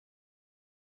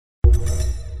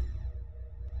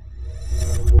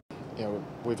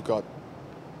we've got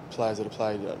players that have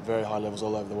played at very high levels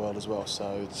all over the world as well.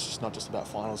 So it's just not just about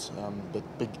finals, but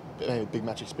big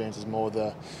match experience is more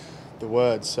the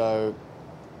word. So,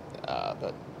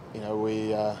 but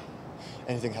we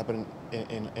anything happen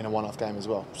in a one-off game as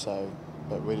well. So,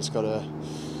 but we just got to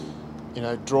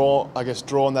draw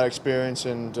on that experience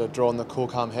and draw on the cool,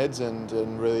 calm heads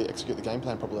and really execute the game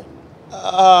plan properly.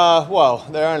 Well,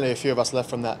 there are only a few of us left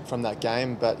from that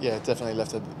game, but yeah, it definitely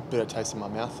left a bit of taste in my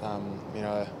mouth.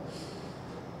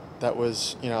 That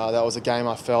was a game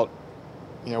I felt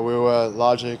we were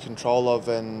largely in control of,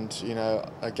 and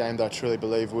a game that I truly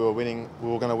believe we were winning. We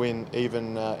were going to win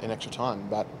even in extra time,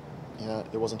 but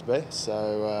it wasn't to be.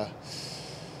 So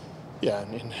yeah,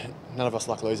 none of us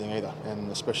like losing either,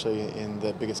 and especially in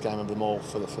the biggest game of them all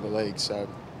for the league. So.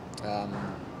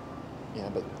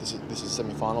 But this is a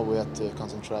semi-final. We have to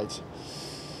concentrate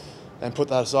and put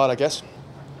that aside. I guess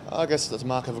that's a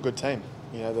mark of a good team.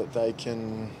 That they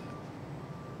can,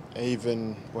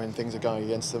 even when things are going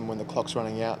against them, when the clock's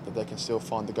running out, that they can still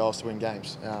find the goals to win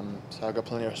games. So I've got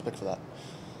plenty of respect for that.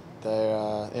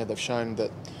 They've shown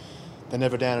that they're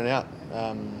never down and out.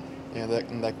 They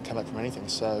can come back from anything.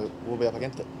 So we'll be up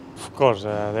against it. Of course,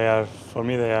 for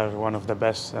me they are one of the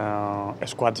best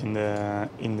squads in the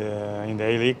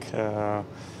A-League.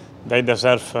 They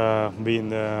deserve be in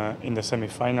the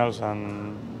semi-finals,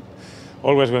 and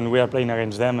always when we are playing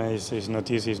against them, it's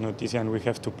not easy, and we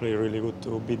have to play really good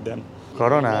to beat them.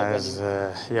 Corona is,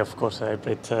 yeah, of course, I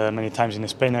played many times in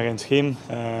Spain against him.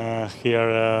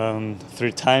 Here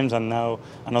 3 times, and now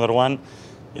another one.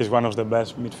 Is one of the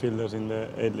best midfielders in the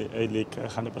A-League,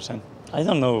 100%. I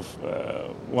don't know if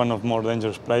one of more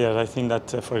dangerous players. I think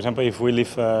that, for example, if we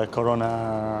leave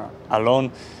Corona alone,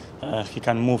 he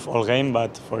can move all game.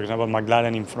 But for example,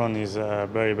 McLaren in front is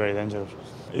very, very dangerous.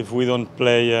 If we don't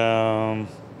play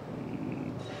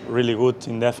really good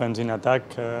in defense, in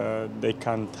attack, they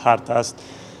can hurt us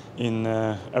in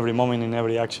every moment, in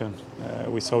every action.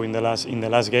 We saw in the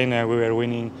last game we were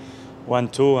winning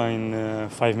 1-2, and in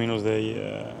 5 minutes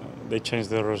they changed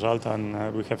the result,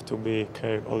 and we have to be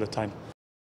careful all the time.